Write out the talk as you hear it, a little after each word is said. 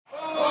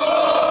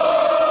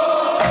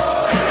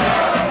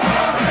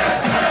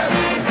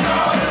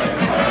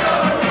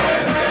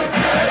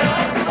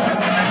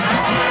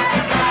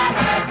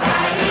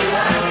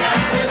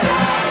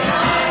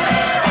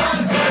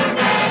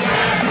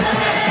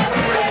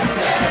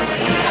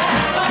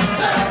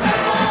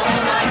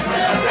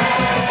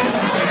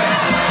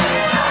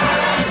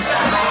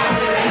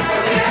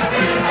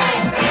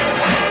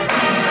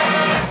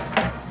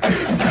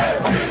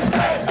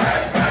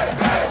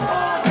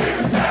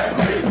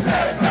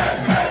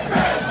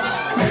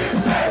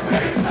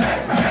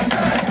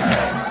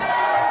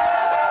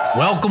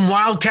Welcome,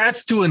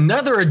 Wildcats, to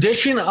another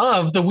edition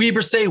of the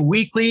Weber State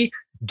Weekly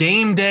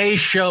Game Day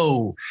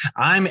Show.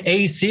 I'm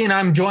AC, and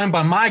I'm joined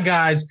by my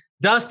guys,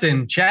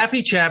 Dustin,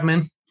 Chappie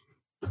Chapman.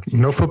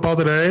 No football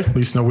today, at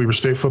least no Weber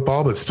State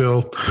football, but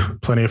still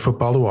plenty of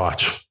football to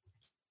watch.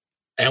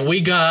 And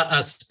we got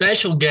a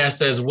special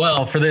guest as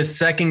well for this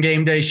second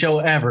Game Day Show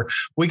ever.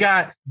 We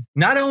got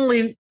not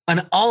only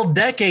an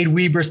all-decade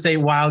Weber State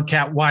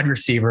Wildcat wide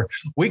receiver,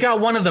 we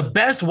got one of the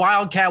best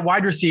Wildcat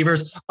wide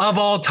receivers of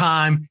all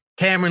time,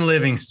 Cameron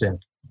Livingston.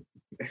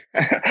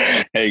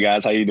 Hey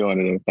guys, how you doing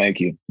today? Thank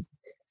you.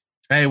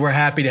 Hey, we're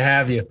happy to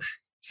have you.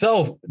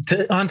 So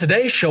on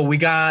today's show, we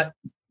got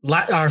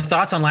our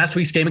thoughts on last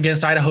week's game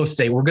against Idaho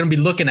State. We're going to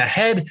be looking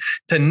ahead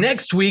to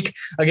next week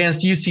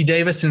against UC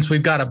Davis, since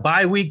we've got a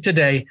bye week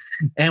today,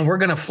 and we're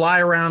going to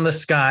fly around the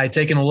sky,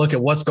 taking a look at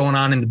what's going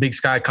on in the Big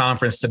Sky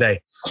Conference today.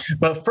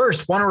 But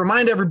first, want to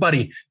remind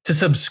everybody to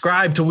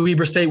subscribe to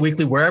Weber State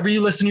Weekly wherever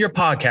you listen to your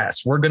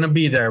podcasts. We're going to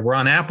be there. We're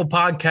on Apple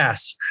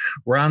Podcasts.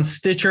 We're on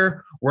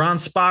Stitcher. We're on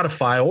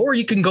Spotify, or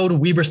you can go to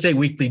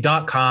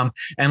WeberStateWeekly.com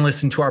and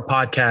listen to our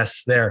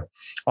podcasts there.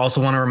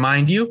 Also want to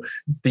remind you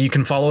that you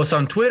can follow us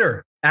on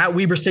Twitter at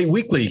Weber State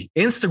Weekly,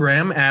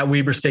 Instagram at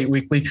Weber State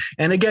Weekly.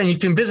 And again, you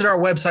can visit our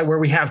website where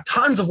we have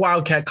tons of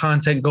Wildcat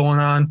content going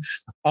on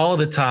all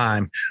the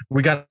time.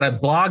 We got a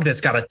blog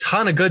that's got a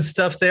ton of good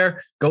stuff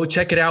there. Go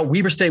check it out,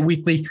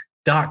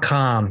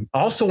 WeberStateWeekly.com.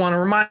 Also want to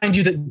remind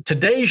you that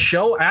today's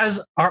show,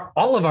 as are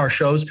all of our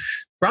shows,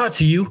 brought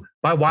to you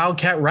by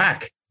Wildcat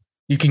Rack.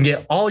 You can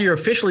get all your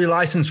officially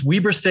licensed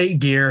Weber State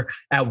gear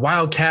at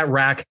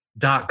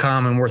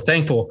wildcatrack.com, and we're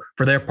thankful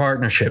for their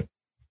partnership.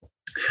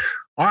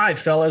 All right,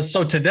 fellas.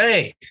 So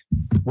today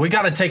we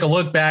got to take a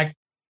look back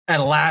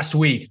at last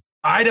week.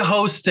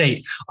 Idaho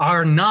State,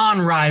 our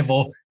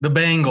non-rival, the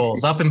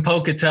Bengals, up in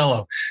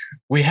Pocatello.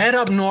 We head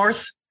up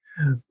north,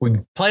 we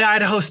play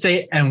Idaho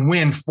State and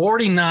win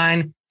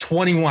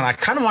 49-21. I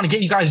kind of want to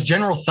get you guys'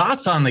 general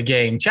thoughts on the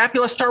game. Chappie,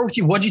 let's start with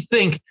you. What'd you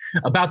think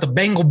about the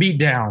Bengal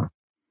beatdown?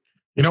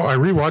 You know, I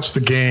rewatched the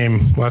game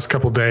last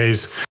couple of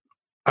days.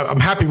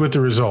 I'm happy with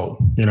the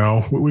result. You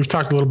know, we've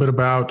talked a little bit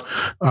about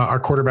our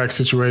quarterback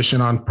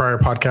situation on prior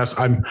podcasts.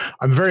 I'm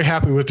very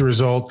happy with the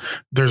result.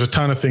 There's a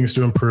ton of things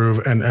to improve,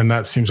 and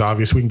that seems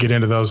obvious. We can get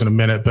into those in a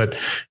minute, but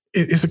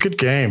it's a good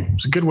game.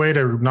 It's a good way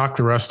to knock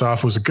the rust off.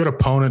 It was a good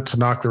opponent to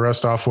knock the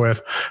rust off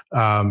with.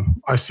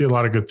 I see a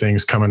lot of good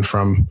things coming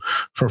from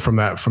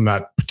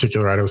that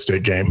particular Idaho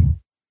State game.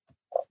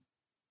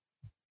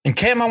 And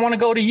Cam, I want to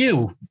go to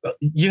you.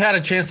 You had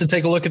a chance to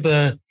take a look at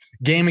the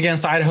game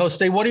against Idaho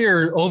State. What are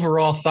your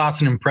overall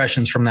thoughts and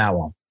impressions from that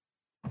one?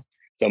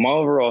 So my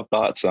overall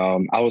thoughts, I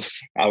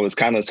was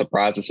kind of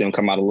surprised to see them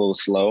come out a little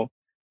slow,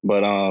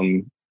 but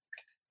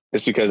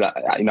it's because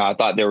I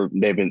thought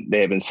they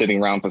had been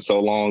sitting around for so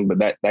long, but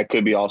that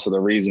could be also the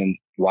reason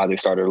why they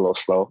started a little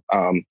slow.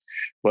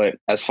 But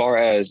as far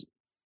as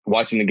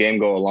watching the game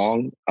go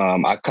along,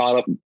 I caught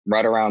up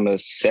right around the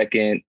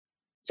second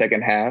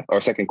half,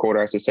 or second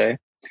quarter, I should say.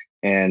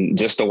 And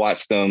just to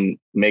watch them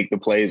make the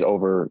plays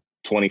over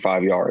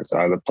 25 yards,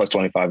 the plus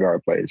 25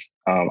 yard plays.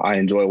 I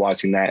enjoy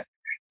watching that.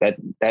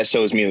 That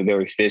shows me that they're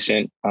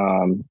efficient.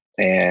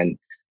 And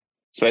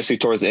especially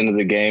towards the end of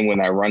the game when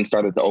that run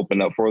started to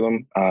open up for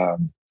them.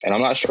 And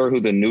I'm not sure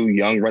who the new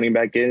young running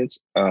back is,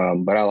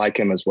 but I like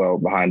him as well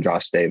behind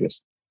Josh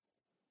Davis.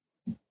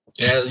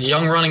 Yeah,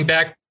 young running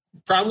back,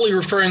 probably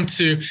referring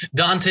to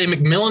Dante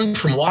McMillan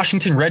from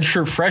Washington,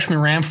 redshirt freshman,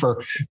 ran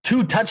for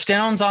 2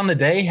 touchdowns on the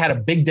day, had a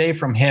big day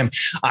from him.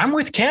 I'm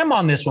with Cam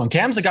on this one.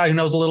 Cam's a guy who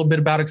knows a little bit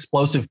about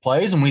explosive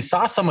plays, and we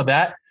saw some of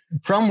that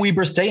from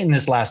Weber State in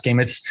this last game.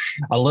 It's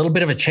a little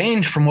bit of a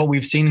change from what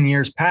we've seen in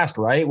years past,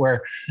 right?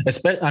 Where,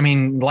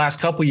 the last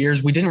couple of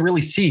years, we didn't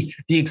really see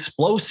the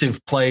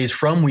explosive plays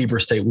from Weber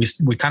State.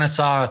 We kind of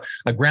saw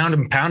a ground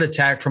and pound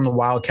attack from the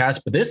Wildcats,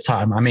 but this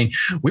time,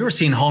 we were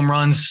seeing home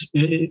runs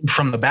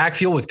from the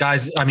backfield with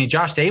guys.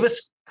 Josh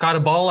Davis caught a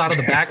ball out of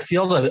the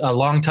backfield, a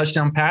long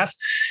touchdown pass,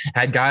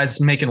 had guys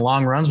making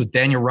long runs with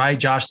Daniel Wright,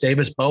 Josh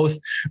Davis, both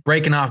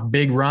breaking off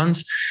big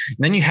runs. And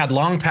then you had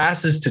long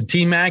passes to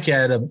T-Mac. You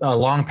had a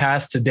long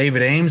pass to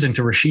David Ames and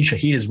to Rashid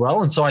Shaheed as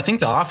well. And so I think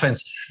the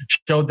offense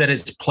showed that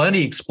it's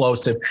plenty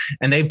explosive,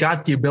 and they've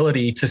got the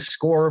ability to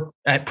score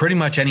at pretty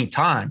much any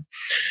time.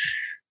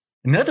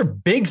 Another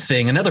big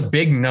thing, another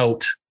big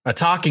note, a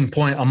talking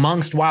point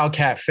amongst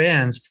Wildcat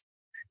fans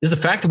is the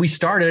fact that we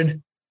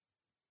started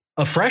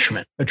a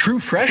freshman, a true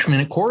freshman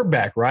at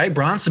quarterback, right?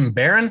 Bronson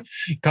Barron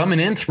coming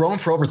in, throwing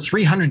for over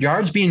 300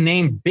 yards, being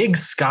named Big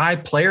Sky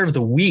Player of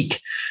the Week.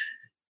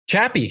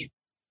 Chappie,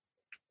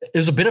 it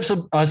was a bit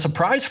of a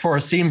surprise for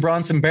us seeing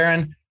Bronson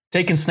Barron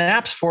taking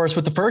snaps for us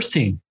with the first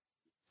team.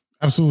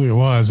 Absolutely, it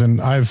was,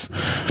 and I've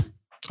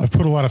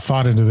put a lot of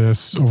thought into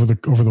this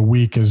over the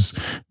week as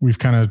we've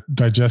kind of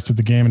digested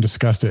the game and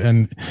discussed it.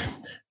 And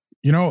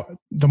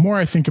the more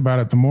I think about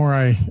it, the more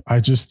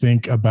I just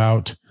think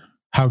about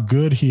how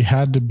good he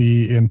had to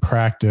be in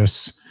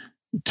practice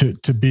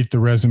to beat the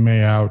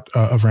resume out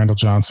of Randall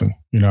Johnson.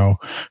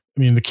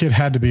 mean, the kid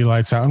had to be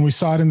lights out, and we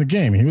saw it in the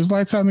game. He was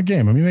lights out in the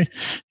game. I mean,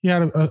 he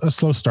had a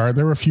slow start.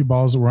 There were a few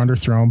balls that were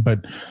underthrown,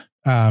 but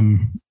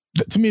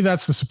to me,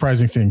 that's the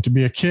surprising thing. To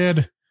be a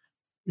kid,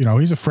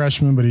 he's a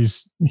freshman, but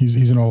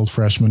he's an old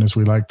freshman, as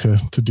we like to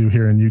do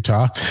here in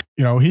Utah.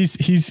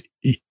 He's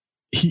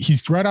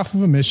right off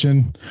of a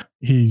mission.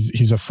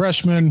 He's a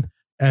freshman,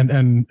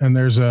 and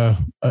there's a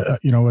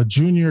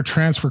junior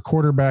transfer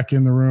quarterback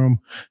in the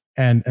room,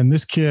 and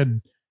this kid,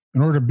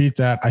 in order to beat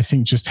that, I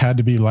think just had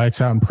to be lights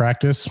out in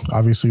practice.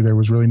 Obviously, there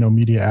was really no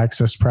media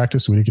access to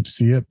practice, so we didn't get to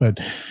see it. But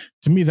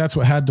to me, that's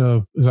what had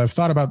to, as I've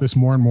thought about this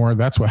more and more,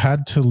 that's what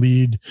had to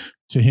lead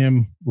to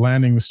him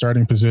landing the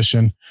starting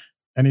position.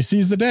 And he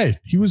sees the day.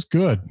 He was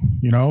good.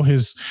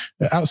 His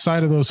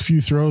outside of those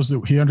few throws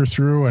that he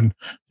underthrew and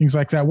things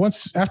like that.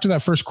 Once after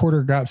that first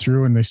quarter got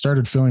through and they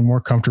started feeling more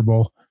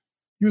comfortable,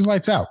 he was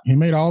lights out. He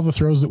made all the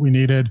throws that we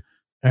needed.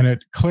 And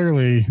it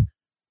clearly,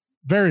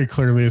 very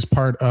clearly, is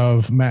part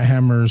of Matt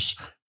Hammer's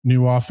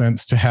new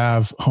offense to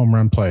have home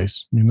run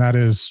plays. I mean, that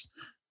is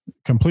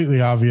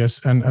completely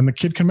obvious. And the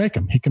kid can make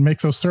them. He can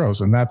make those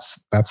throws. And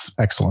that's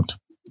excellent.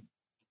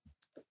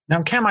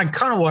 Now, Cam, I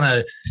kind of want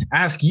to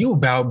ask you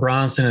about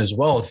Bronson as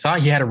well. Thought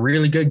he had a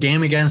really good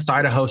game against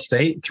Idaho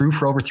State, threw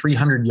for over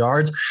 300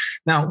 yards.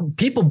 Now,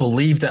 people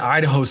believe that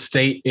Idaho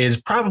State is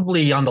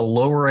probably on the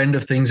lower end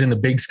of things in the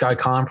Big Sky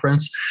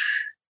Conference.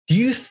 Do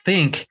you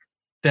think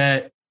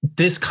that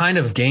this kind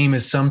of game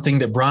is something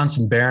that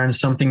Bronson Barron,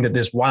 something that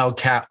this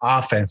Wildcat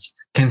offense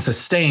can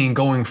sustain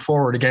going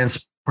forward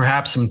against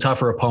perhaps some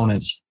tougher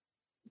opponents?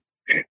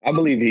 I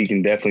believe he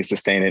can definitely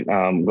sustain it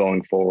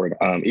going forward.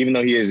 Even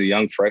though he is a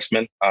young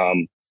freshman,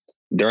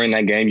 during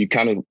that game, you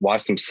kind of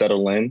watched him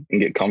settle in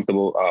and get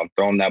comfortable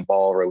throwing that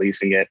ball,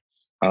 releasing it.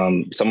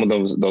 Some of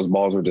those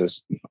balls were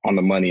just on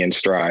the money and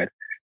stride.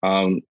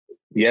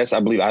 Yes, I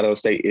believe Idaho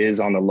State is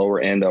on the lower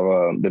end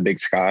of the Big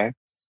Sky,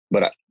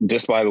 but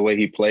just by the way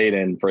he played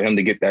and for him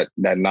to get that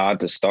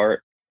nod to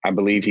start, I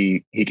believe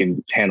he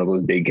can handle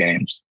those big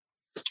games.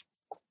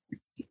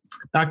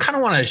 Now, I kind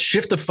of want to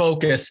shift the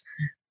focus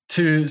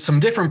to some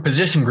different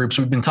position groups.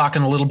 We've been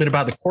talking a little bit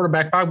about the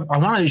quarterback. I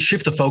want to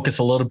shift the focus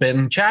a little bit.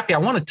 And Chappie, I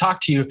want to talk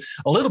to you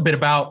a little bit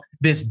about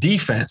this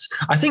defense.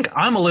 I think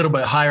I'm a little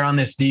bit higher on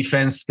this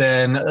defense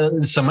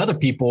than some other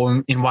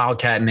people in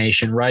Wildcat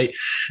Nation, right?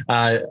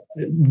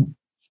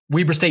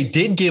 Weber State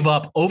did give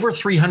up over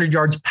 300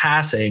 yards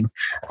passing.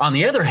 On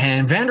the other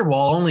hand,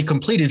 Vanderwall only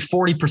completed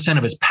 40%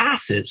 of his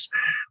passes.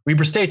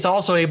 Weber State's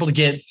also able to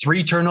get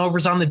 3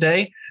 turnovers on the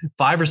day,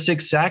 5 or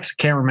 6 sacks.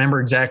 I can't remember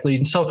exactly.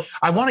 And so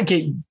I want to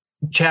get,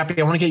 Chappie,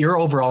 I want to get your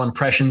overall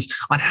impressions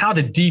on how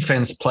the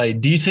defense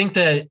played. Do you think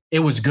that it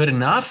was good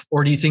enough,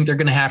 or do you think they're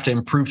going to have to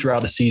improve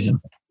throughout the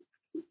season?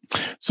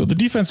 So the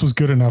defense was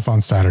good enough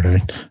on Saturday,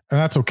 and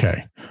that's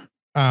okay.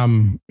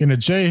 In a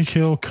Jay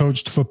Hill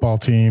coached football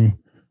team,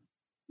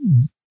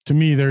 to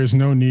me, there is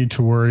no need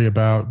to worry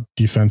about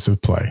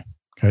defensive play.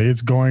 Okay.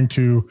 It's going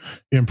to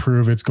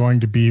improve. It's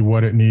going to be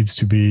what it needs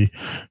to be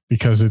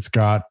because it's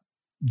got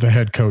the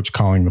head coach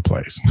calling the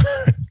plays.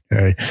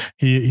 Okay.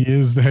 He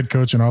is the head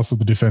coach and also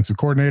the defensive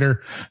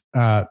coordinator.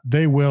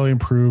 They will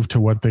improve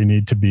to what they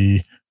need to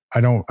be.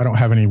 I don't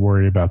have any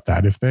worry about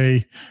that. If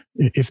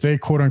they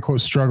quote unquote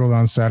struggled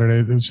on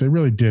Saturday, which they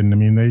really didn't. I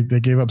mean, they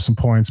gave up some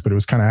points, but it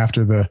was kind of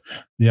after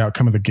the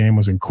outcome of the game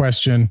was in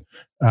question.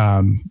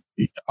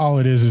 All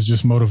it is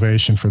just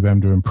motivation for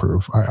them to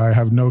improve. I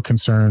have no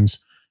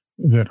concerns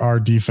that our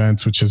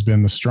defense, which has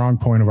been the strong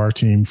point of our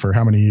team for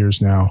how many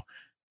years now,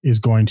 is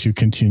going to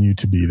continue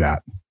to be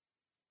that.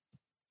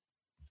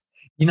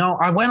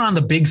 I went on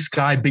the Big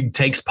Sky Big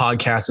Takes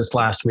podcast this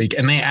last week,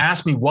 and they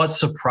asked me what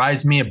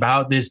surprised me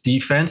about this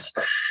defense.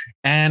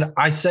 And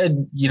I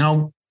said,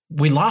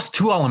 we lost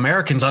 2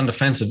 All-Americans on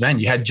defensive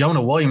end. You had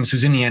Jonah Williams,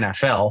 who's in the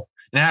NFL,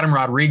 and Adam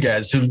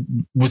Rodriguez, who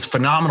was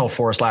phenomenal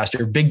for us last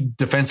year, big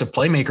defensive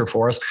playmaker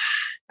for us.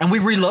 And we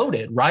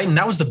reloaded, right? And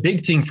that was the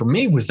big thing for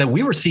me, was that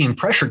we were seeing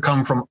pressure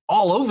come from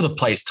all over the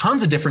place.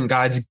 Tons of different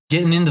guys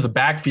getting into the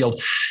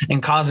backfield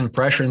and causing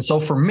pressure. And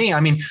so for me,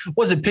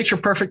 was it picture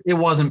perfect? It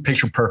wasn't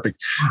picture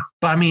perfect.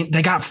 But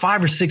they got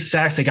 5 or 6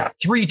 sacks. They got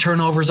 3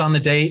 turnovers on the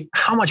day.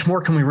 How much more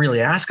can we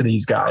really ask of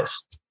these guys?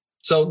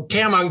 So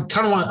Cam, I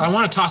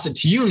want to toss it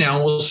to you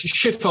now. We'll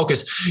shift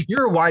focus.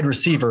 You're a wide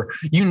receiver.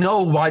 You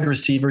know wide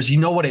receivers. You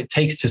know what it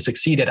takes to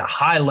succeed at a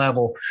high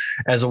level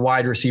as a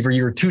wide receiver.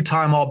 You're a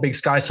 2-time All Big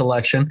Sky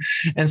selection.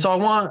 And so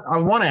I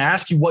want to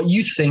ask you what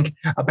you think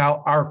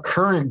about our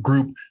current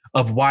group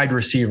of wide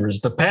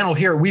receivers. The panel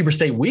here at Weber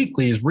State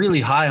Weekly is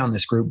really high on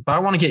this group, but I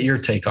want to get your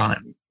take on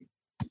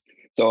it.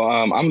 So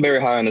I'm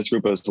very high on this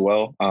group as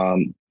well.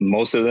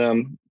 Most of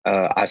them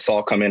I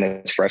saw come in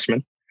as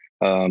freshmen.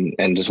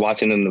 And just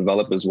watching them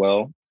develop as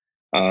well.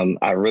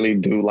 I really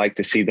do like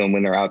to see them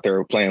when they're out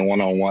there playing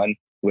one-on-one,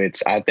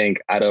 which I think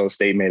Idaho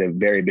State made a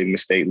very big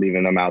mistake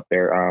leaving them out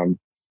there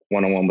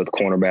one-on-one with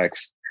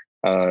cornerbacks.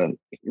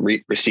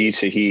 Rashid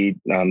Shaheed,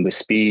 the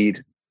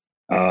speed,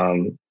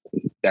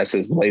 that's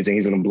just blazing.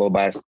 He's going to blow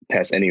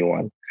past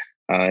anyone.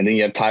 And then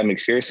you have Ty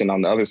McPherson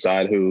on the other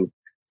side, who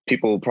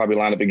people probably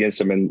line up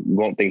against him and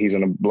won't think he's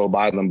going to blow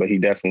by them, but he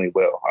definitely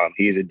will.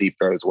 He is a deep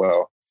threat as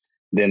well.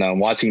 Then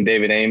watching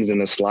David Ames in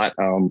the slot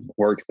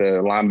work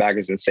the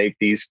linebackers and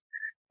safeties,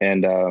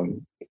 and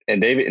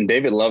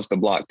David loves to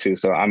block too.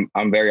 So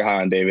I'm very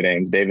high on David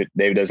Ames. David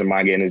doesn't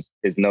mind getting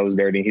his nose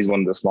dirty. He's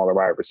one of the smaller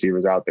wide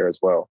receivers out there as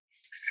well.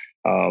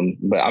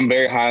 But I'm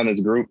very high on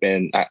this group,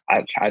 and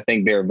I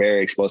think they're a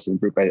very explosive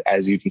group,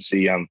 as you can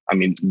see. I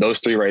mean, those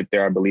three right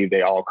there, I believe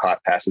they all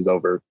caught passes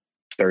over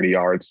 30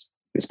 yards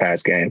this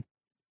past game.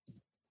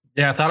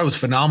 Yeah, I thought it was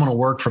phenomenal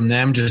work from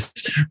them.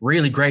 Just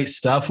really great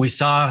stuff. We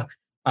saw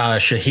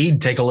Shaheed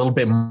take a little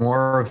bit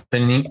more of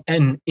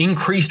an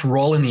increased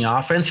role in the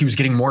offense. He was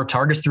getting more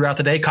targets throughout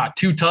the day, caught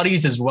 2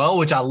 tutties as well,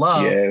 which I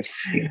love.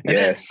 Yes.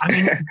 Then, I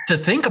mean, to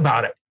think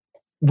about it,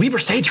 Weber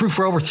State threw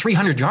for over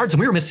 300 yards, and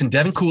we were missing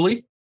Devin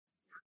Cooley,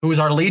 who was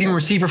our leading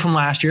receiver from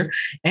last year,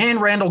 and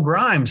Randall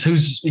Grimes,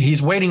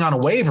 he's waiting on a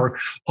waiver,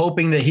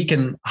 hoping that he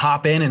can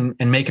hop in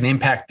and make an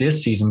impact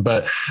this season.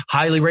 But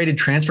highly rated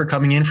transfer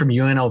coming in from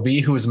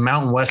UNLV, who is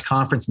Mountain West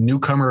Conference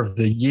newcomer of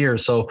the year.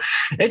 So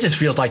it just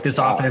feels like this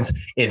offense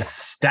is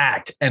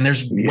stacked, and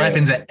there's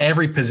weapons at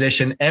every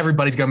position.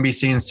 Everybody's going to be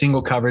seeing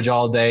single coverage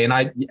all day. And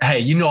I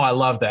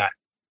love that.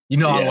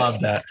 I love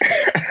that.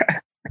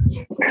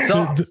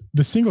 So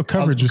the single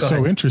coverage is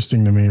so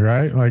interesting to me,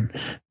 right? Like,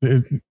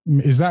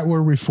 is that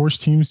where we force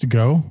teams to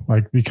go?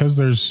 Like, because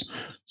there's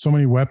so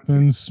many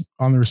weapons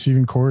on the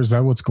receiving core, is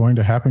that what's going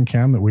to happen,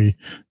 Cam, that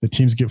the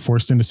teams get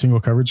forced into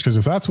single coverage? Because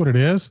if that's what it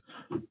is,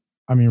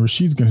 I mean,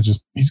 Rashid's going to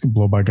he's going to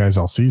blow by guys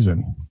all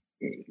season.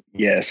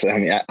 Yes. I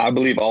mean, I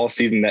believe all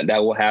season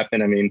that will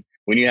happen. I mean,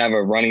 when you have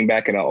a running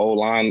back and an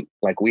O-line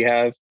like we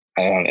have,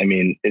 I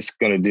mean, it's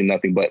going to do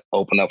nothing but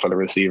open up for the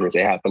receivers.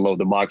 They have to load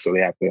the box, or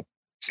they have to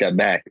step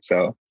back.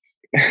 So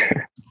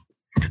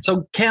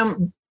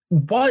Cam,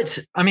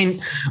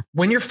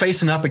 when you're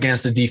facing up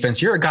against a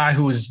defense, you're a guy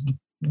who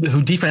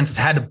defense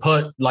had to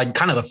put like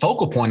kind of the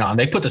focal point on.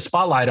 They put the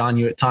spotlight on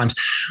you at times.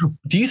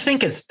 Do you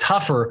think it's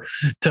tougher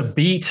to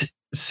beat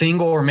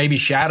single or maybe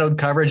shadowed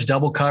coverage,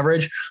 double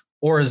coverage,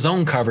 or a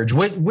zone coverage?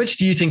 Which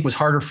do you think was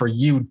harder for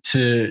you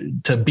to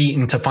beat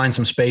and to find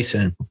some space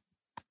in?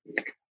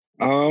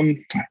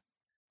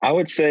 I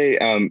would say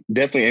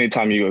definitely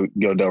anytime you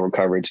go double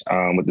coverage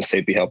with the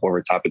safety help over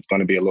top, it's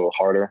going to be a little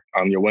harder.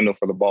 Your window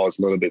for the ball is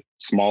a little bit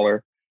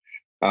smaller.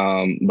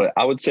 But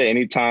I would say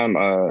anytime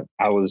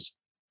I was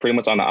pretty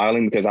much on the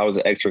island, because I was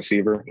an X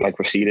receiver like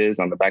Rashid is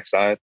on the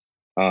backside.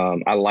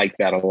 I like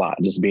that a lot.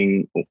 Just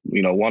being,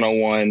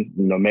 one-on-one,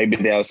 maybe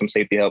they have some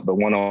safety help, but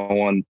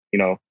one-on-one,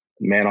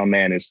 man on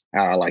man is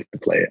how I like to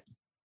play it.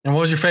 And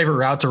what was your favorite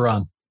route to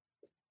run?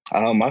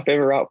 My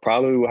favorite route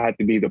probably would have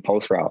to be the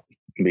post route,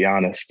 to be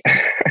honest.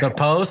 The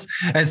post?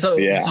 And so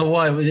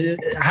what,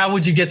 how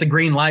would you get the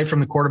green light from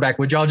the quarterback?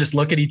 Would y'all just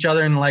look at each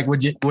other and like,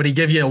 would he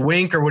give you a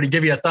wink, or would he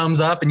give you a thumbs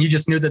up and you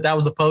just knew that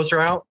was the post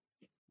route?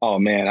 Oh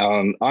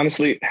man.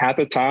 Honestly, half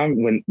the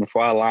time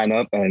before I line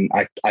up and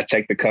I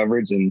check the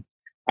coverage and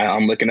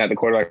I'm looking at the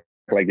quarterback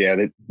like, yeah,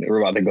 we're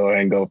about to go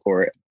ahead and go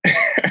for it.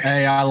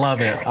 Hey, I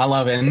love it.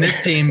 And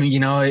this team,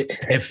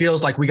 it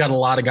feels like we got a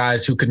lot of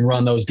guys who can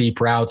run those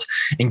deep routes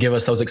and give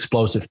us those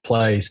explosive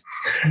plays.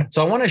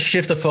 So I want to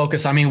shift the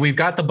focus. I mean, we've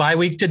got the bye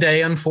week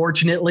today,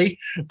 unfortunately,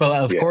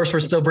 but of course we're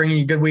still bringing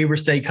you good Weber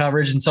State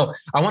coverage. And so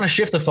I want to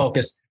shift the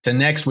focus to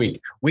next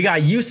week. We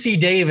got UC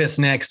Davis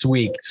next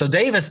week. So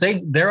Davis,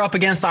 they're up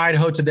against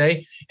Idaho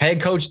today,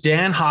 head coach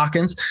Dan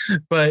Hawkins.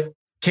 But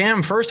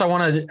Cam, first I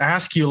want to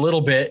ask you a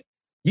little bit.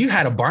 You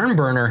had a barn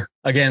burner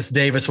against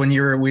Davis when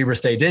you were at Weber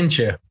State, didn't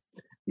you?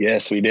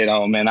 Yes, we did.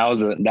 Oh man, that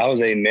was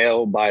a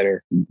nail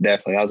biter.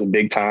 Definitely, that was a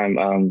big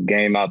time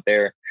game out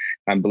there.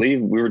 I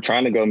believe we were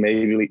trying to go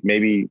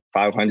maybe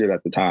 500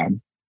 at the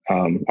time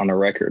on a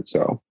record.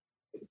 So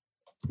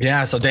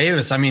yeah, so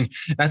Davis, I mean,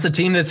 that's a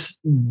team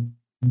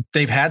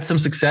they've had some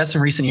success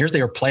in recent years.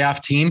 They were a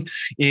playoff team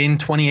in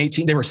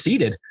 2018. They were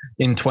seeded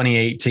in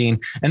 2018,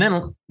 and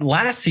then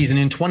last season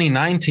in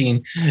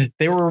 2019,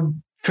 they were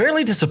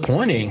fairly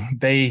disappointing.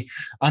 They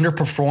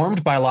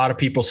underperformed by a lot of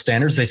people's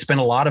standards. They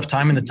spent a lot of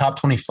time in the top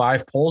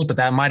 25 polls, but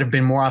that might have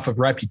been more off of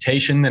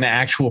reputation than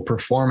actual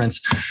performance.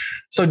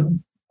 So,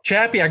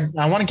 Chappie,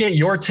 I want to get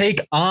your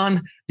take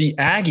on the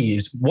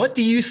Aggies. What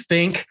do you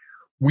think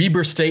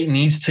Weber State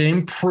needs to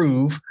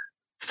improve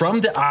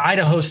from the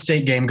Idaho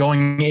State game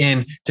going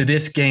into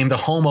this game, the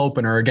home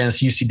opener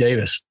against UC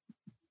Davis?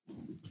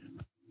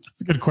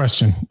 That's a good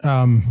question.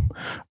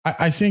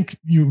 I think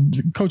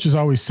coaches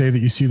always say that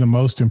you see the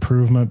most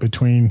improvement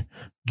between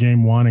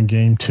game one and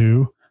game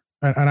two.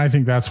 And I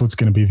think that's what's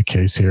going to be the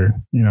case here,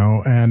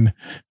 and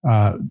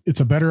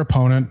it's a better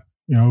opponent.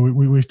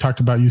 We've talked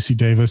about UC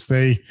Davis.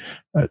 They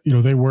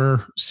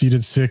were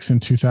seeded 6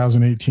 in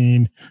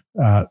 2018.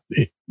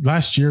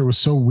 Last year it was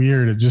so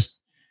weird. It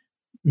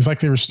was like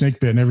they were snake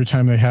bitten. Every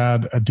time they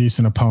had a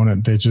decent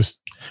opponent, they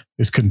just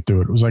couldn't do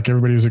it. It was like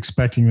everybody was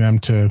expecting them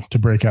to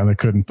break out and they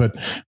couldn't. But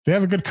they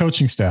have a good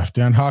coaching staff.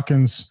 Dan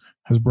Hawkins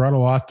has brought a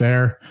lot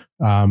there.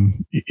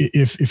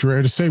 If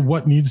you're to say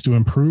what needs to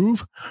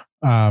improve,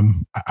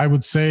 I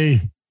would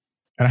say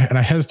and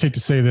I hesitate to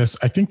say this,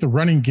 I think the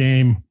running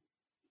game,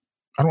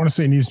 I don't want to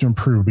say it needs to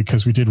improve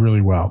because we did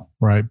really well,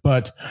 right?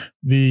 But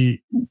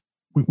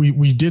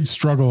we did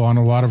struggle on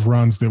a lot of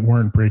runs that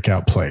weren't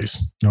breakout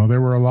plays.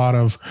 There were a lot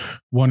of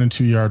 1 and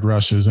 2 yard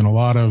rushes and a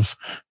lot of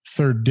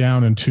 3rd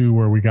down and 2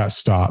 where we got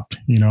stopped,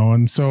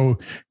 and so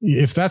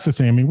if that's the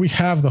thing, I mean, we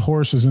have the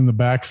horses in the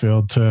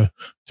backfield to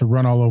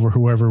run all over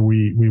whoever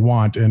we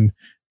want. And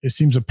it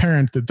seems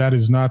apparent that that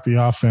is not the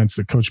offense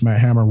that Coach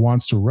Matt Hammer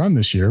wants to run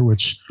this year,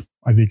 which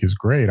I think is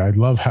great. I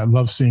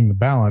love seeing the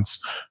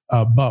balance.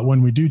 But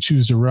when we do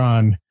choose to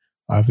run,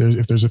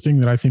 if there's a thing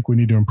that I think we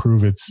need to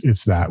improve,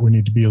 it's that we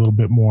need to be a little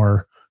bit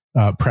more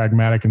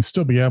pragmatic and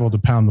still be able to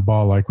pound the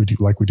ball like we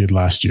did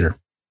last year.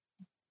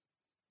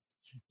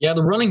 Yeah,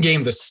 the running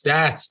game, the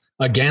stats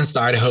against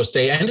Idaho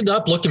State ended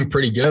up looking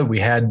pretty good. We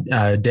had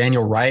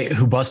Daniel Wright,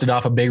 who busted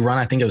off a big run.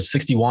 I think it was a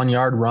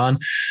 61-yard run.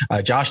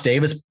 Josh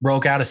Davis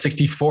broke out a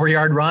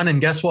 64-yard run.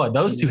 And guess what?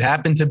 Those two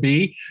happen to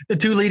be the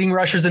 2 leading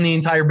rushers in the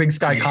entire Big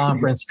Sky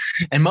Conference.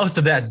 And most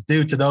of that's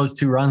due to those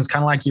 2 runs,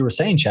 kind of like you were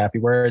saying, Chappie,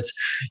 where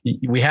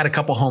we had a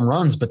couple home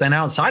runs, but then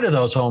outside of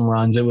those home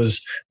runs, it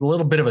was a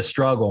little bit of a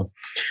struggle.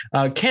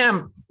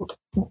 Cam,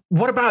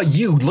 what about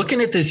you?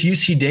 Looking at this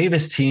UC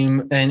Davis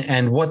team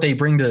and what they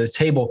bring to the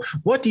table,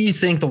 what do you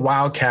think the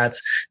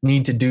Wildcats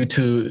need to do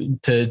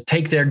to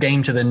take their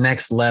game to the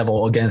next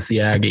level against the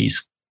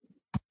Aggies?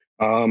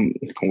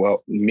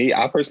 Well,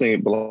 I personally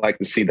would like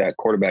to see that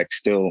quarterback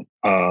still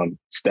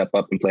step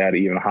up and play at an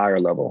even higher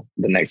level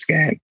the next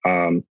game.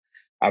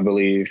 I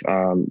believe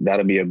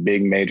that'll be a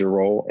big major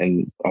role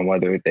on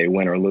whether they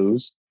win or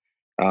lose.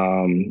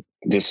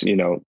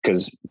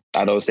 Because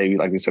Idaho State,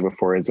 like we said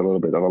before, is a little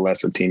bit of a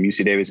lesser team.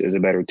 UC Davis is a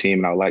better team,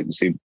 and I would like to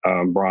see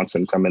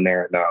Bronson come in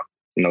there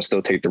and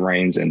still take the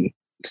reins and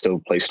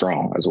still play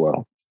strong as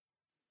well.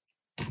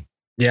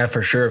 Yeah,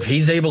 for sure. If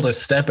he's able to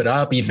step it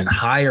up even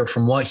higher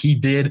from what he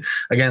did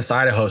against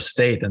Idaho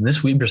State, then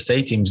this Weber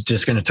State team is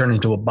just going to turn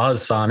into a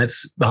buzzsaw.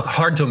 It's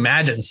hard to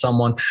imagine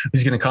someone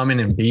who's going to come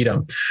in and beat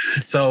them.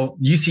 So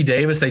UC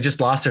Davis, they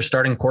just lost their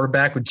starting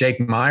quarterback with Jake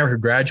Meyer, who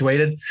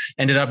graduated,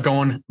 ended up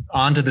going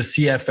on to the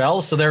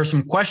CFL. So there are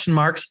some question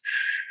marks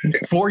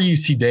for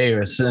UC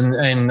Davis.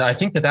 And I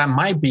think that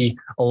might be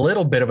a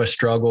little bit of a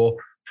struggle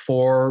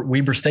for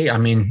Weber State. I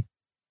mean,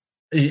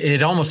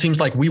 it almost seems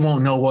like we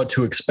won't know what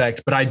to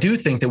expect, but I do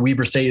think that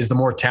Weber State is the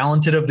more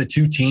talented of the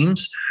 2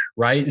 teams,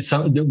 right?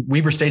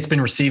 Weber State's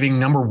been receiving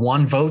number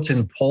 1 votes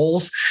in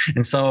polls.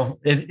 And so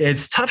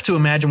it's tough to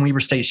imagine Weber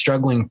State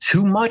struggling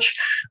too much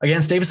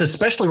against Davis,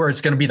 especially where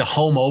it's going to be the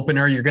home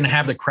opener. You're going to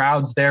have the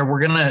crowds there.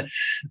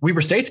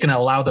 Weber State's going to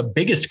allow the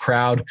biggest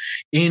crowd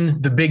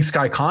in the Big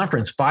Sky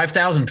Conference.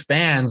 5,000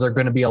 fans are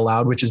going to be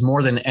allowed, which is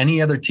more than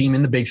any other team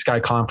in the Big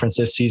Sky Conference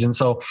this season.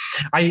 So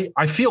I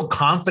feel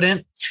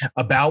confident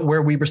about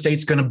where Weber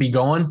State's going to be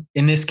going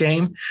in this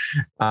game.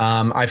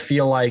 I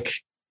feel like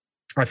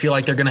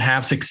they're going to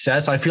have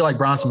success. I feel like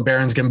Bronson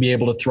Barron's going to be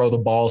able to throw the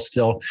ball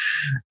still.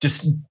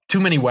 Just too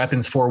many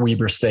weapons for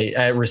Weber State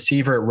at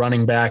receiver, at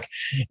running back.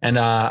 And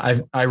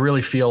I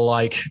really feel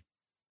like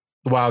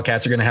the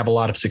Wildcats are going to have a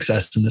lot of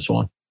success in this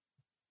one.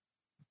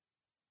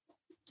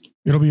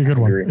 It'll be a good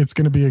one. It's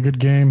going to be a good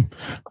game.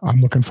 I'm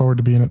looking forward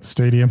to being at the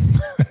stadium.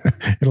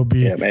 It'll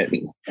be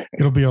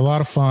a lot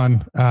of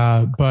fun.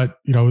 But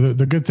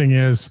the good thing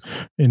is,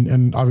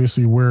 and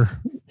obviously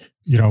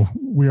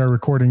we are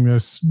recording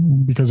this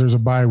because there's a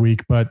bye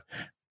week, but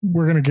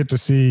we're going to get to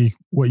see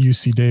what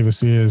UC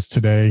Davis is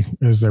today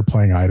as they're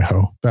playing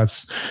Idaho.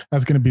 That's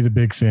going to be the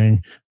big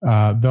thing.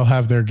 They'll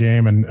have their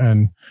game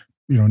and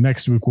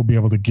next week we'll be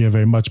able to give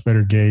a much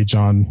better gauge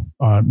on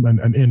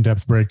an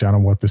in-depth breakdown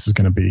on what this is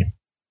going to be.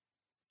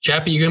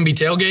 Chappie, you going to be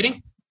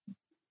tailgating?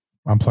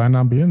 I'm planning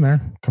on being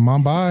there. Come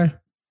on by.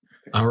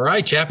 All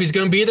right. Chappie's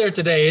going to be there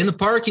today in the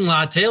parking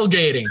lot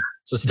tailgating.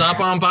 So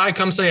stop on by,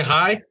 come say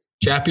hi.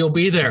 Chappie will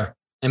be there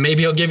and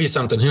maybe he'll give you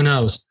something. Who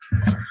knows?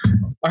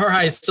 All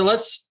right. So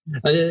let's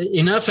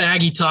enough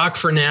Aggie talk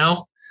for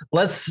now.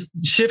 Let's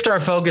shift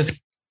our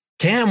focus.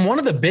 Cam, one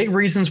of the big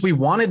reasons we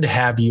wanted to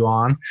have you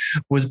on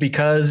was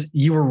because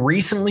you were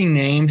recently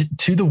named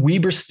to the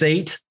Weber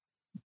State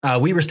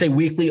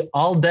Weekly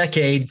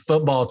All-Decade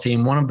Football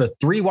Team, one of the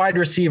 3 wide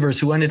receivers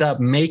who ended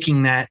up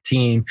making that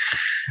team.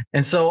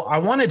 And so I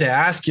wanted to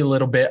ask you a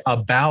little bit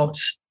about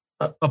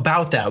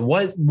that.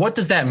 What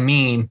does that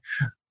mean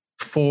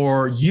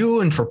for you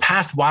and for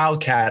past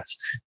Wildcats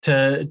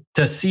to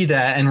see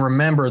that and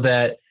remember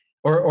that,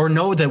 or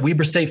know that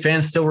Weber State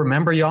fans still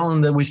remember y'all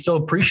and that we still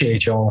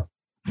appreciate y'all?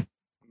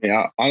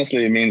 Yeah,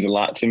 honestly, it means a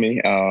lot to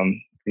me.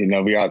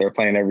 We out there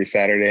playing every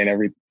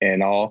Saturday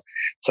and all.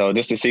 So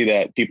just to see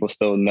that people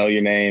still know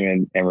your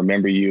name and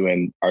remember you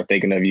and are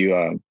thinking of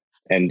you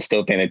and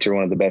still think that you're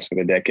one of the best for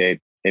the decade,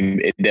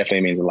 it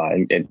definitely means a lot.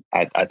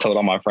 I told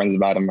all my friends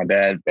about it, my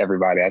dad,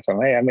 everybody. I told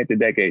them, hey, I made the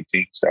decade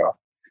team. So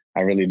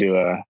I really do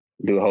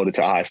hold it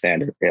to a high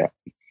standard. Yeah.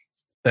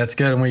 That's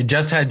good. And we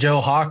just had Joe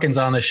Hawkins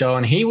on the show,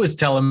 and he was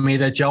telling me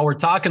that y'all were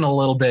talking a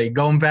little bit,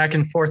 going back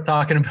and forth,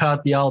 talking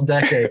about the all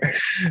decade.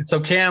 So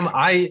Cam,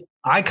 I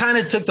I kind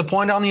of took the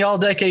point on the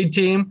all-decade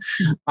team.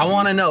 I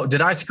want to know,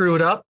 did I screw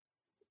it up?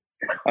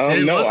 Did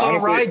it look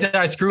honestly, all right? Did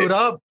I screw it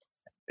up?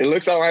 It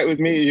looks all right with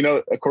me.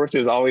 Of course,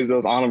 there's always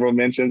those honorable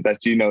mentions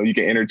that, you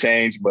can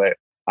interchange, but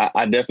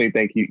I definitely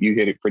think you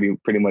hit it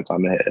pretty much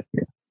on the head.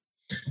 Yeah.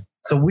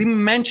 So we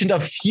mentioned a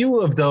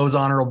few of those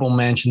honorable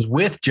mentions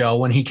with Joe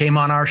when he came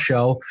on our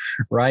show,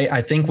 right?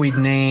 I think we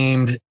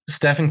named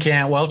Stephen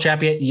Cantwell.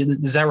 Chappie,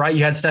 is that right?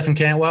 You had Stephen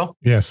Cantwell?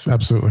 Yes,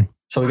 absolutely.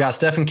 So we got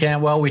Stephen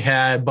Cantwell. We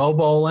had Bo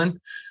Bolin.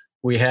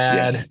 We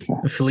had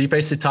Felipe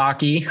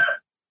Sitaki.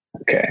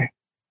 Okay.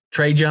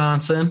 Trey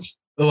Johnson.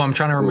 Oh, I'm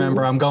trying to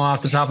remember. I'm going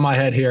off the top of my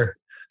head here.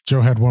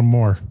 Joe had one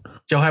more.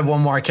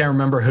 I can't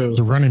remember who. It was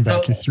a running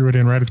back. He threw it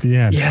in right at the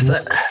end. Yes.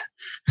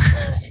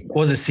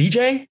 Was it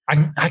CJ?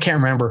 I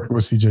can't remember. It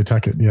was CJ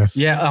Tuckett. Yes.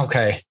 Yeah.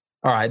 Okay.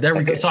 All right. There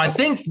we go. So I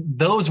think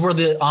those were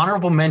the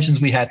honorable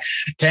mentions we had.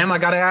 Cam, I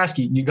got to ask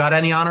you, you got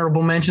any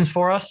honorable mentions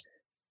for us?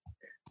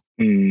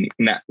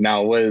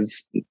 Now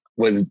was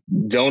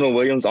Jonah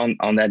Williams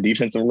on that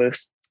defensive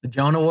list?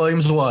 Jonah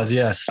Williams was,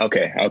 yes.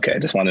 Okay.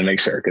 Just wanted to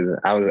make sure because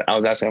I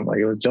was asking, I'm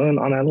like, was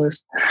Jonah on that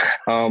list?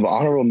 But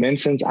honorable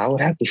mentions, I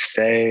would have to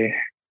say,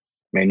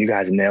 man, you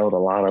guys nailed a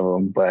lot of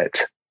them,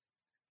 but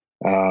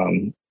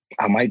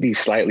I might be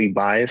slightly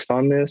biased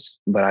on this,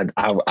 but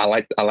I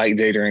like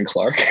Jadrian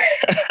Clark.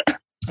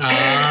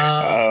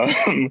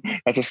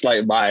 That's a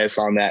slight bias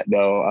on that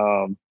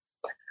though.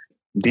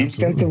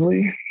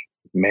 Defensively,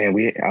 man,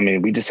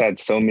 we just had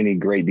so many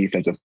great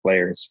defensive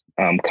players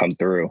come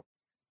through.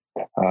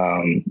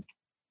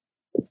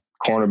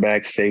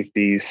 Cornerbacks,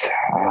 safeties,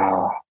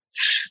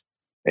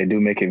 they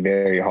do make it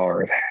very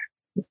hard.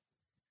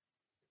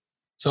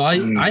 So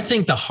I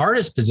think the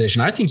hardest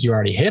position, I think you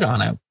already hit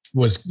on it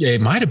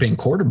might have been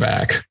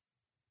quarterback.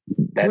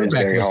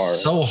 Quarterback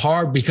was so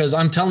hard because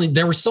I'm telling you,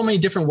 there were so many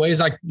different ways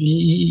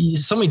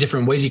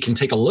you can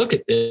take a look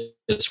at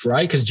this,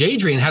 right? Because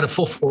Jadrian had a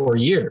full 4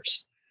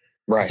 years.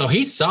 Right. So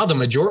he saw the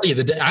majority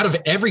of out of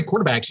every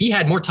quarterback, he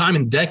had more time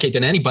in the decade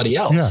than anybody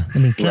else.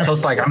 Yeah. So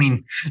it's like,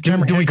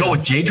 do we go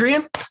with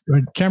Jadrian?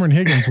 Cameron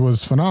Higgins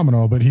was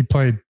phenomenal, but he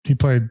played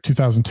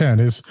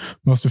 2010.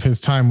 Most of his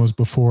time was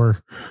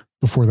before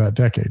that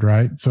decade.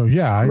 Right. So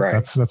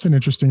that's an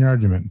interesting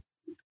argument.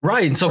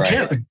 Right. And so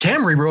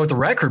Cam rewrote the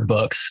record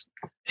books.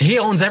 He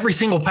owns every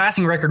single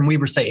passing record in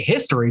Weber State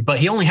history, but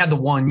he only had the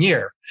 1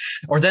 year.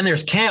 Or then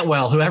there's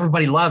Cantwell, who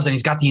everybody loves, and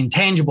he's got the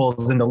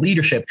intangibles and the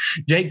leadership.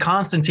 Jake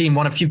Constantine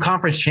won a few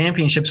conference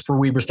championships for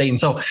Weber State. And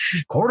so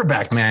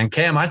quarterback, man,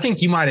 Cam, I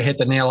think you might have hit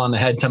the nail on the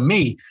head. To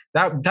me,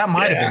 that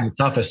might have been the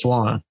toughest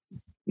one.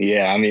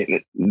 Yeah,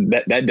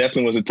 that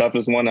definitely was the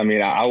toughest one.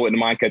 I wouldn't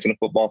mind catching a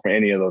football for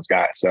any of those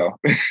guys. So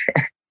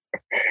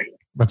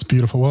that's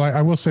beautiful. Well,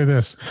 I will say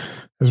this,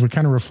 as we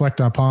kind of reflect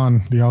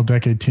upon the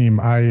all-decade team,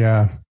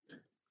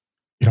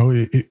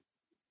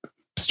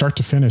 start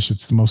to finish,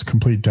 it's the most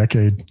complete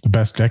decade, the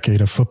best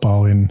decade of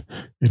football in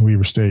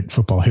Weber State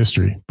football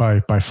history by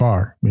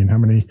far. How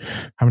many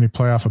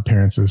playoff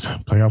appearances,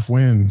 playoff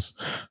wins,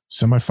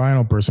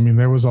 semifinal bursts?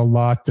 There was a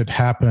lot that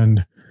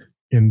happened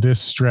in this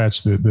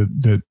stretch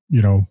that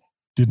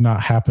did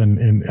not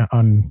happen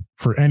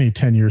for any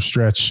 10-year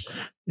stretch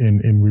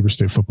in Weber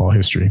State football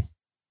history.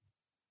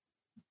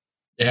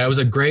 Yeah, it was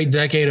a great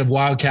decade of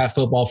Wildcat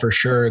football for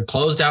sure. It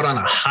closed out on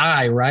a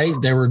high, right?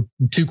 There were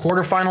 2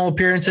 quarterfinal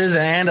appearances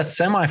and a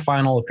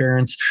semifinal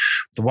appearance.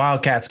 The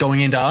Wildcats going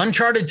into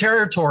uncharted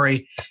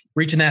territory,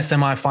 reaching that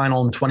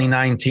semifinal in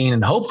 2019.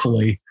 And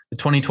hopefully the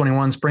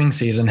 2021 spring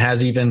season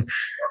has even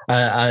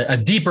a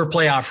deeper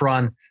playoff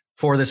run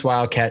for this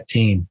Wildcat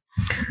team.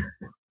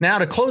 Now,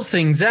 to close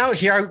things out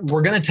here,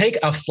 we're going to take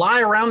a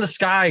fly around the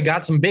sky.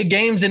 Got some big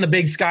games in the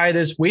Big Sky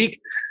this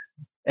week.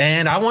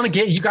 And I want to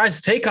get you guys'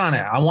 take on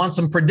it. I want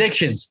some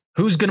predictions.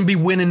 Who's going to be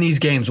winning these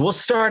games? We'll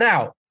start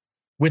out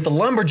with the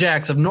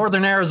Lumberjacks of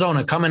Northern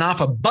Arizona coming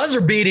off a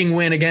buzzer-beating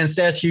win against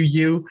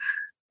SUU,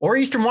 or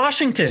Eastern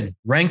Washington,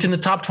 ranked in the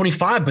top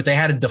 25, but they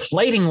had a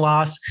deflating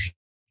loss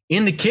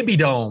in the Kibbe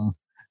Dome.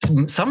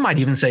 Some might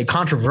even say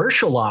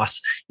controversial loss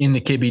in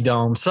the Kibbe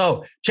Dome.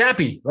 So,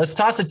 Chappie, let's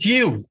toss it to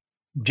you.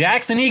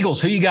 Jackson Eagles,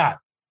 who you got?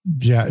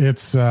 Yeah,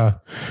 it's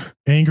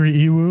Angry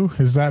Ewu.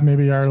 Is that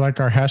maybe our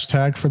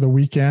hashtag for the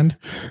weekend?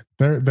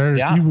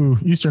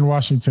 Ewu, Eastern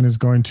Washington they're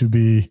going to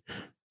be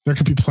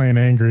playing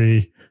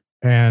angry,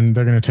 and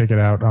they're going to take it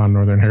out on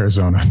Northern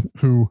Arizona,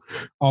 who,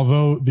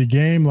 although the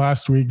game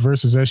last week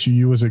versus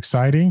SUU was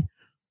exciting,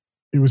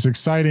 it was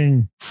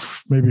exciting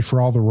maybe for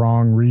all the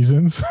wrong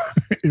reasons.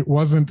 It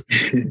wasn't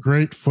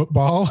great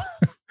football,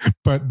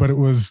 but it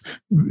was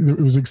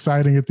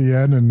exciting at the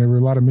end, and there were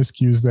a lot of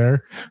miscues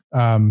there.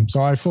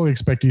 So I fully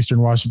expect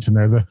Eastern Washington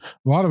there. A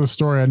lot of the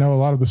story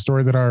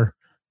that our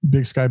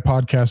Big Sky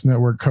Podcast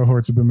Network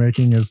cohorts have been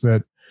making is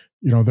that,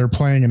 they're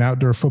playing an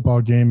outdoor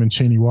football game in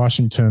Cheney,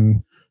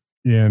 Washington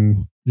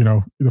in,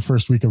 the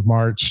first week of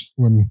March,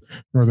 when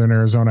Northern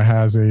Arizona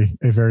has a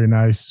very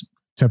nice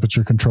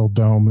temperature controlled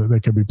dome that they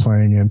could be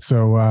playing in.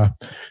 So a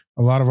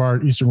lot of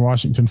our Eastern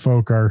Washington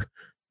folk are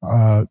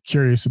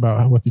curious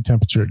about what the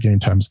temperature at game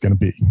time is going to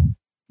be.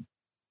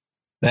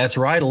 That's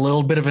right. A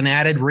little bit of an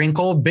added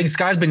wrinkle. Big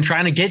Sky's been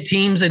trying to get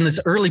teams in this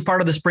early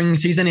part of the spring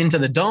season into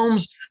the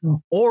domes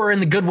or in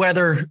the good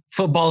weather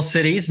football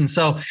cities. And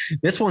so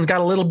this one's got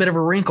a little bit of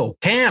a wrinkle.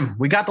 Cam,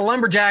 we got the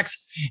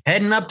Lumberjacks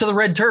heading up to the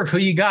red turf. Who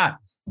you got?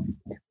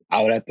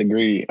 I would have to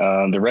agree.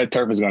 The red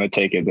turf is going to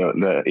take it.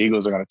 The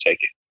Eagles are going to take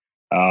it.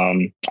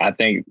 I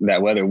think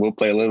that weather will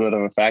play a little bit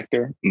of a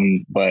factor,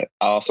 but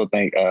I also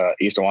think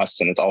Eastern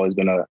Washington has always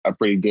been a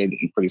pretty good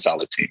and pretty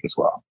solid team as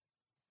well.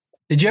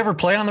 Did you ever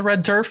play on the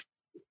red turf?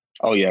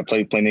 Oh yeah,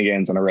 played plenty of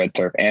games on the red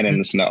turf and in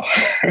the snow.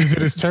 Is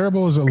it as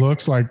terrible as it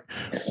looks? Like,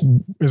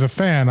 as a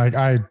fan,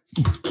 I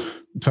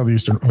don't tell the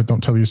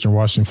Eastern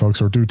Washington folks,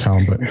 or do tell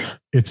them, but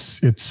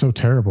it's so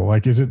terrible.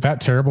 Like, is it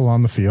that terrible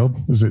on the field?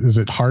 Is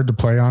it hard to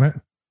play on it?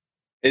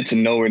 It's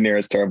nowhere near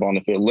as terrible on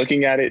the field.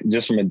 Looking at it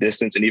just from a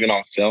distance and even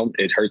on film,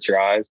 it hurts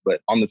your eyes.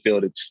 But on the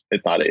field, it's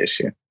not an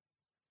issue.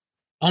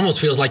 Almost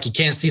feels like you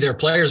can't see their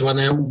players when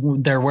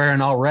they're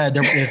wearing all red.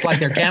 It's like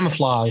they're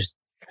camouflaged.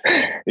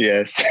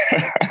 Yes.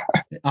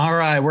 All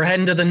right, we're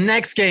heading to the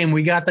next game.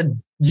 We got the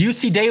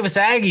UC Davis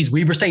Aggies,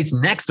 Weber State's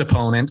next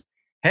opponent,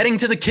 heading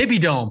to the Kibbe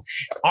Dome.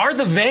 Are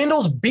the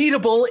Vandals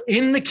beatable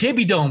in the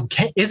Kibbe Dome?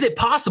 Is it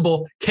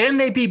possible? Can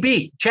they be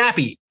beat?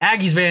 Chappie,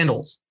 Aggies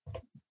Vandals.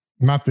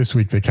 Not this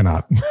week. They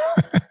cannot.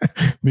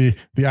 The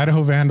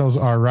Idaho Vandals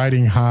are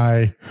riding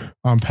high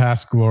on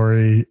past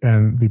glory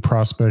and the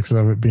prospects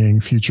of it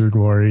being future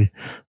glory.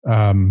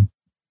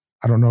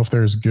 I don't know if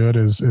they're as good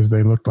as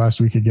they looked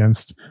last week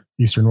against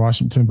Eastern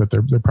Washington, but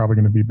they're probably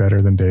going to be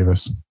better than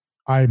Davis.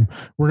 We're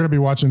going to be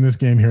watching this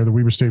game here. The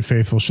Weber State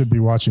faithful should be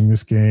watching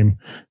this game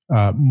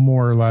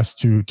more or less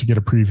to get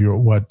a preview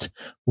of what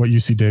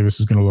UC Davis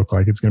is going to look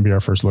like. It's going to be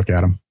our first look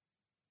at them.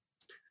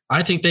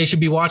 I think they should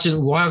be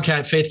watching.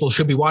 Wildcat faithful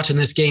should be watching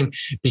this game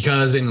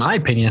because, in my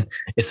opinion,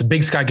 it's the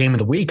Big Sky game of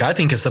the week. I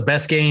think it's the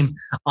best game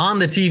on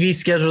the TV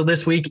schedule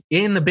this week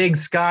in the Big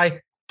Sky.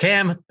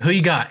 Cam, who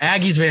you got?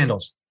 Aggies,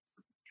 Vandals.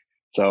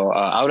 So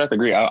I would have to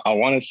agree. I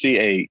want to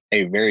see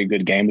a very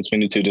good game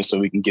between the two just so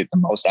we can get the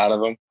most out of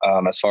them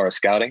as far as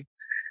scouting.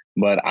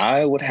 But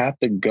I would have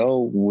to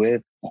go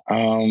with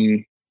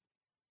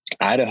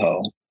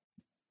Idaho.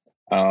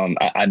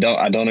 I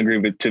don't agree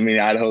with too many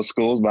Idaho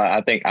schools, but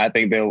I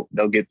think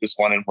they'll get this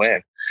one and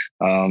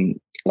win.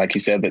 Like you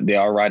said, that they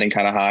are riding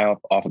kind of high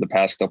off of the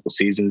past couple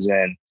seasons,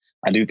 and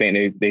I do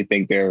think they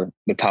think they're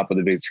the top of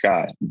the Big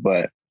Sky.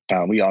 But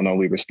we all know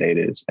Weber State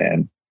is,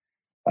 and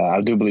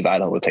I do believe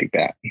Idaho will take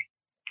that.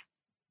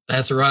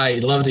 That's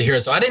right. Love to hear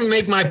it. So I didn't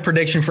make my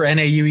prediction for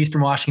NAU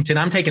Eastern Washington.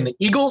 I'm taking the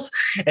Eagles.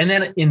 And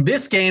then in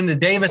this game, the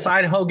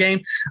Davis-Idaho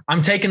game,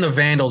 I'm taking the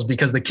Vandals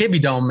because the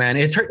Kibbe Dome, man,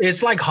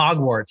 it's like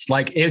Hogwarts.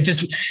 Like, it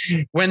just,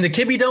 when the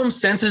Kibbe Dome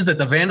senses that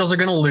the Vandals are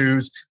going to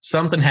lose,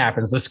 something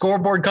happens. The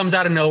scoreboard comes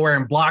out of nowhere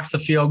and blocks the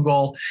field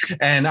goal.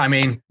 And I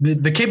mean,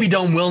 the Kibbe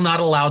Dome will not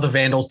allow the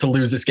Vandals to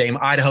lose this game.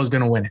 Idaho's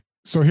going to win it.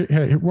 So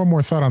hey, one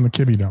more thought on the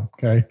Kibbe Dome.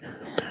 Okay.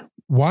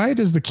 Why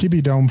does the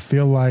Kibbe Dome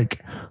feel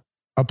like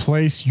a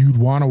place you'd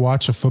want to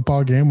watch a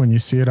football game when you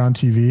see it on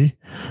TV,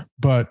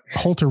 but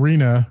Holt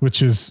Arena,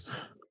 which is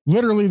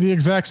literally the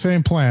exact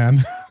same plan,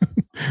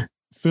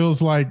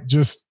 feels like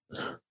just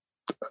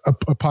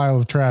a pile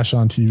of trash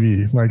on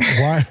TV? Like,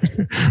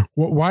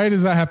 why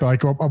does that happen?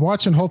 Like, I'm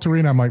watching Holt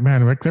Arena, I'm like,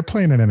 man, like they're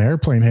playing in an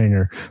airplane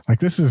hangar. Like,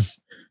 this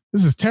is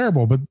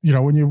terrible. But you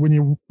know, when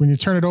you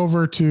turn it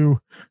over to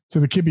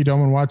the Kibbe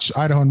Dome and watch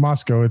Idaho and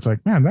Moscow, it's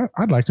like, man,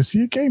 I'd like to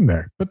see a game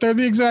there. But they're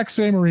the exact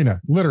same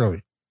arena,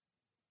 literally.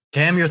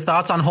 Cam, your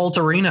thoughts on Holt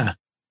Arena?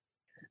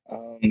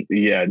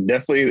 Yeah,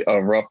 definitely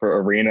a rougher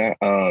arena.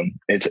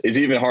 It's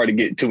even hard to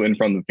get to and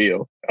from the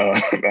field.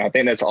 I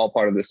think that's all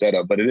part of the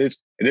setup, but it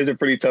is a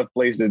pretty tough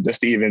place to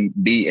just even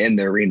be in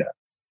the arena,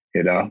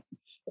 you know.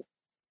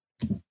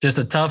 Just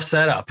a tough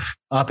setup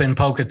up in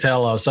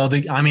Pocatello. So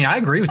I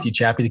agree with you,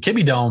 Chappie. The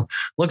Kibbe Dome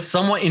looks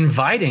somewhat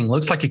inviting.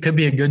 Looks like it could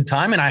be a good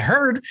time. And I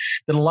heard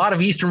that a lot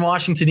of Eastern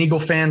Washington Eagle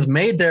fans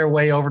made their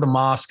way over to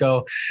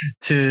Moscow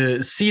to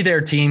see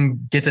their team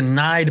get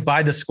denied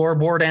by the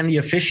scoreboard and the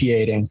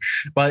officiating.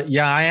 But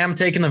yeah, I am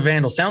taking the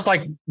Vandals. Sounds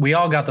like we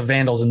all got the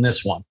Vandals in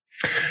this one.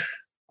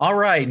 All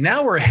right,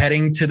 now we're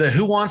heading to the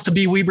Who Wants to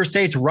Be Weber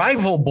State's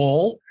Rival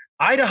Bowl.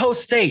 Idaho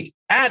State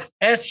at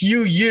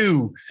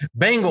SUU.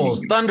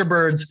 Bengals,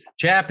 Thunderbirds.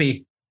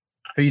 Chappie,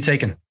 who are you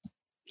taking?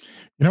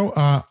 You know,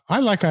 I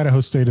like Idaho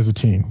State as a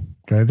team.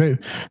 Okay,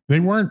 they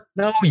weren't.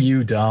 No,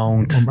 you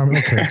don't.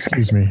 Okay,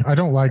 excuse me. I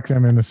don't like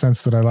them in the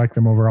sense that I like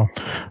them overall.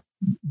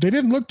 They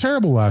didn't look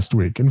terrible last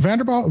week, and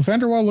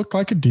Vanderwall looked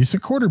like a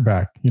decent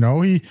quarterback. You know,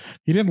 he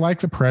didn't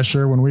like the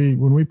pressure when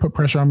we put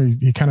pressure on him.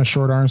 He kind of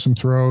short armed some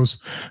throws,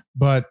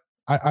 but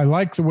I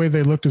like the way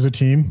they looked as a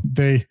team.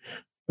 They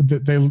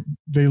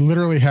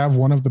literally have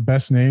one of the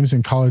best names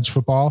in college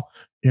football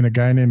in a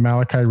guy named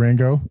Malachi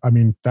Rango. I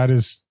mean,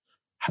 that's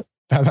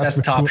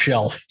top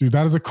shelf, dude.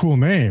 That is a cool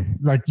name.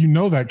 Like, you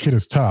know, that kid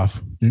is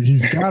tough.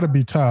 He's got to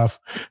be tough.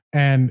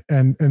 And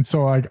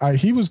so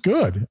he was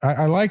good.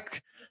 I like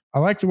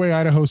the way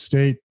Idaho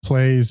State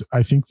plays.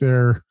 I think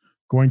they're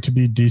going to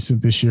be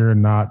decent this year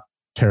and not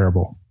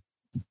terrible.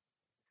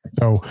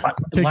 So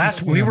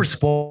we were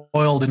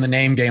spoiled in the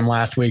name game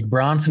last week.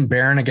 Bronson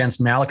Barron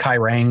against Malachi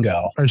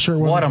Rango. Are you sure?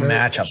 What a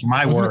matchup!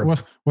 My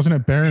word. Wasn't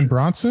it Barron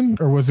Bronson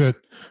or was it?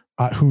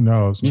 Who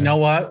knows? Man? You know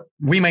what?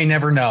 We may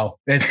never know.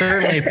 It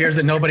certainly appears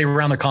that nobody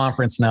around the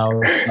conference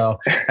knows. So,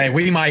 hey,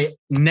 we might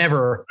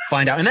never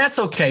find out. And that's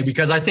okay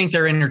because I think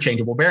they're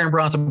interchangeable. Barron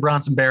Bronson,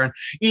 Bronson Barron.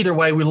 Either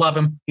way, we love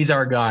him. He's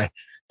our guy.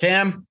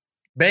 Cam,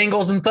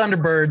 Bengals and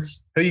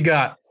Thunderbirds. Who you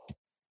got?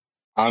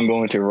 I'm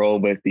going to roll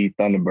with the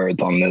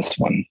Thunderbirds on this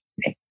one.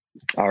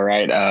 All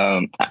right.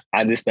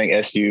 I just think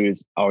SU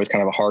is always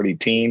kind of a hardy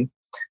team.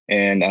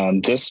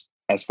 And just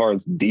as far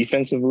as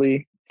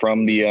defensively,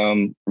 from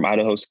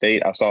Idaho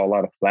State, I saw a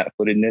lot of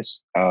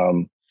flat-footedness,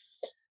 and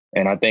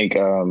I think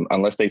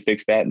unless they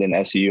fix that, then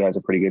SU has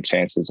a pretty good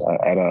chances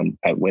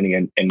at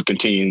winning and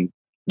continuing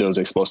those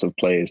explosive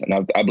plays.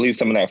 And I believe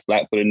some of that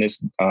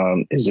flat-footedness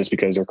is just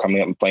because they're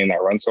coming up and playing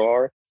that run so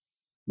hard,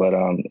 but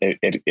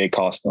it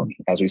cost them,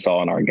 as we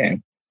saw in our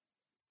game.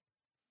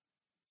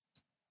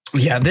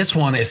 Yeah, this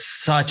one is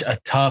such a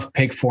tough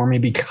pick for me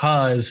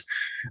because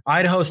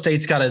Idaho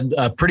State's got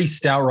a pretty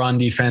stout run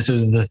defense. It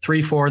was the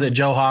 3-4 that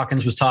Joe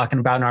Hawkins was talking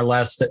about in our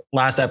last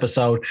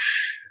episode.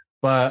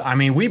 But, I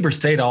mean, Weber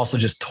State also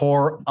just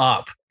tore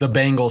up the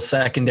Bengals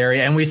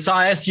secondary. And we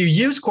saw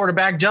SU's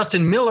quarterback,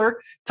 Justin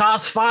Miller,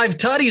 toss 5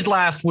 tutties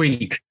last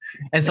week.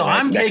 And so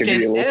I'm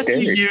taking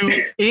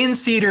SU in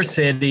Cedar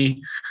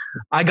City.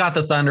 I got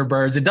the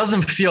Thunderbirds. It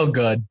doesn't feel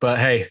good, but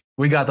hey,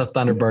 we got the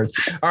Thunderbirds.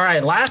 All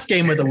right, last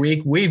game of the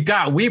week, we've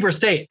got Weber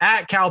State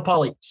at Cal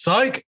Poly.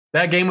 Psych,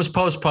 that game was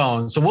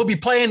postponed. So we'll be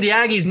playing the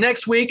Aggies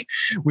next week.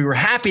 We were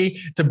happy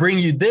to bring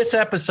you this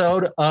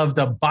episode of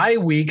the bye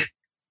week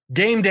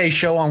game day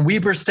show on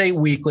Weber State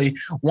Weekly.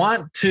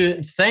 Want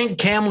to thank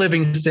Cam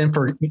Livingston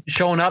for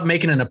showing up,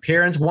 making an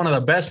appearance, one of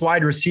the best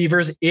wide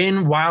receivers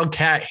in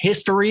Wildcat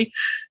history.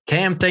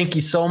 Cam, thank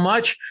you so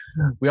much.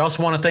 We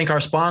also want to thank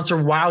our sponsor,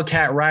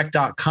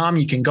 WildcatRack.com.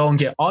 You can go and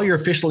get all your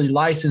officially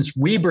licensed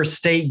Weber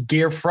State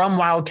gear from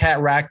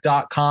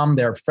WildcatRack.com.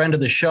 They're a friend of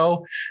the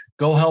show.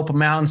 Go help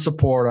them out and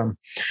support them.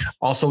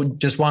 Also,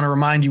 just want to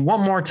remind you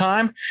one more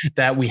time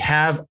that we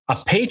have a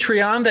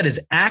Patreon that is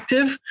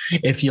active.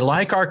 If you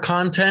like our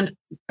content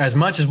as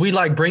much as we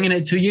like bringing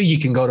it to you, you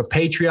can go to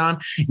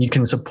Patreon. You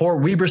can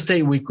support Weber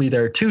State Weekly.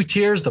 There are 2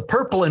 tiers, the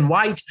purple and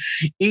white.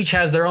 Each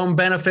has their own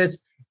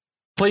benefits.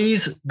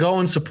 Please go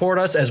and support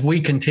us as we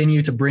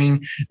continue to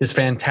bring this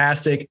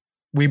fantastic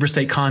Weber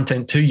State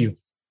content to you.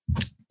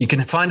 You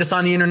can find us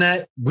on the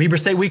internet,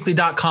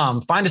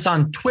 WeberStateWeekly.com. Find us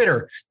on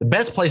Twitter, the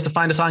best place to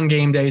find us on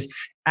game days,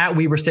 at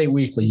Weber State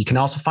Weekly. You can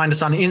also find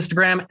us on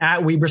Instagram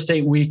at Weber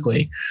State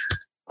Weekly.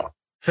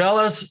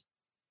 Fellas,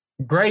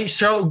 great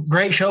show,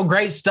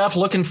 great stuff.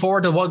 Looking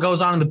forward to what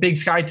goes on in the Big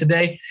Sky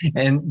today.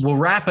 And we'll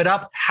wrap it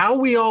up how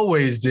we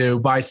always do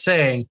by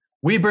saying,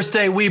 Weber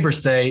State, Weber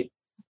State.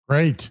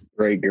 Great.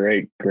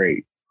 Great.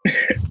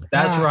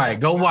 That's right.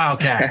 Go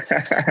Wildcats.